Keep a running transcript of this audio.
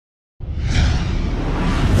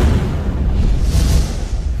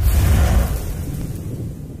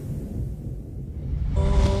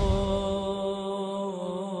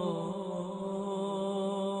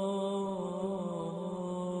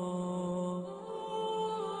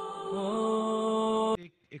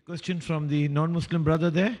Take a question from the non-Muslim brother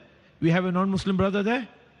there. We have a non-Muslim brother there?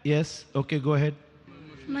 Yes. Okay, go ahead.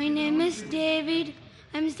 My name is David.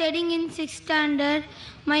 I'm studying in 6th standard.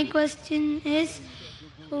 My question is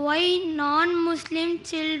why non-Muslim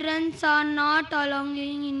children are not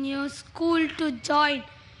allowing in your school to join?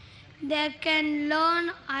 They can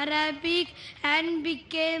learn Arabic and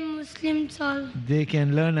become Muslims also. They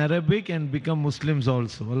can learn Arabic and become Muslims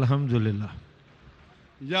also. Alhamdulillah.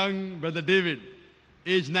 Young brother David,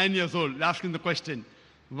 age 9 years old, asking the question,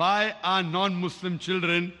 why are non-Muslim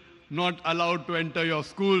children not allowed to enter your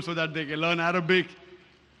school so that they can learn Arabic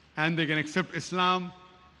and they can accept Islam?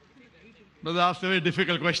 Brother asked a very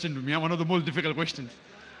difficult question to me, one of the most difficult questions.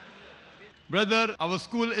 Brother, our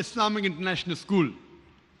school, Islamic International School,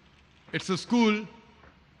 it's a school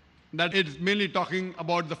that is mainly talking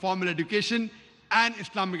about the formal education and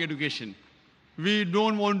Islamic education. We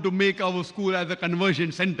don't want to make our school as a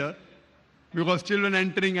conversion center because children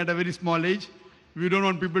entering at a very small age, we don't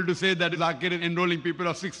want people to say that Zakir is enrolling people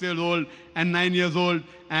of 6 years old and 9 years old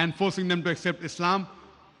and forcing them to accept Islam.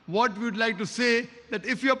 What we would like to say that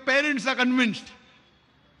if your parents are convinced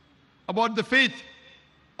about the faith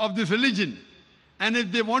of this religion and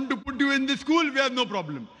if they want to put you in this school, we have no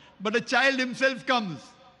problem. But a child himself comes,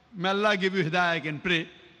 may Allah give you hidayah, I can pray.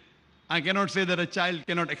 I cannot say that a child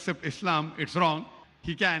cannot accept Islam, it's wrong,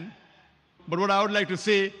 he can. But what I would like to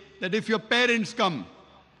say, that if your parents come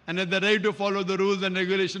and if they're ready to follow the rules and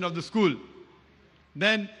regulation of the school,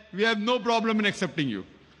 then we have no problem in accepting you.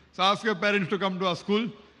 So ask your parents to come to our school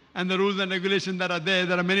and the rules and regulations that are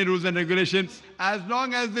there are many rules and regulations. As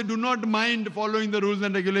long as they do not mind following the rules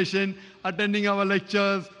and regulations, attending our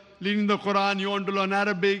lectures, reading the Quran, you want to learn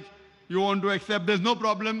Arabic, you want to accept, there's no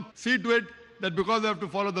problem. See to it that because they have to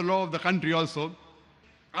follow the law of the country also.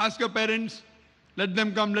 Ask your parents, let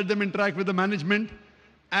them come, let them interact with the management.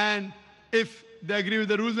 And if they agree with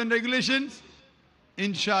the rules and regulations,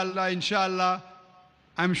 inshallah,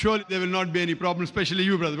 I'm sure there will not be any problem, especially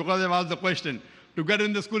you, brother, because I've asked the question. To get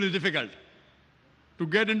in the school is difficult. To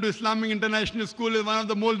get into Islamic International School is one of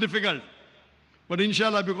the most difficult. But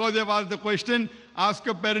inshallah, because you've asked the question, ask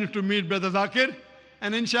your parents to meet Brother Zakir.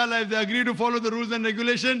 And inshallah, if they agree to follow the rules and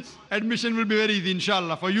regulations, admission will be very easy,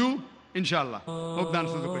 inshallah. For you, inshallah. Hope that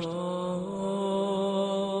answers the question.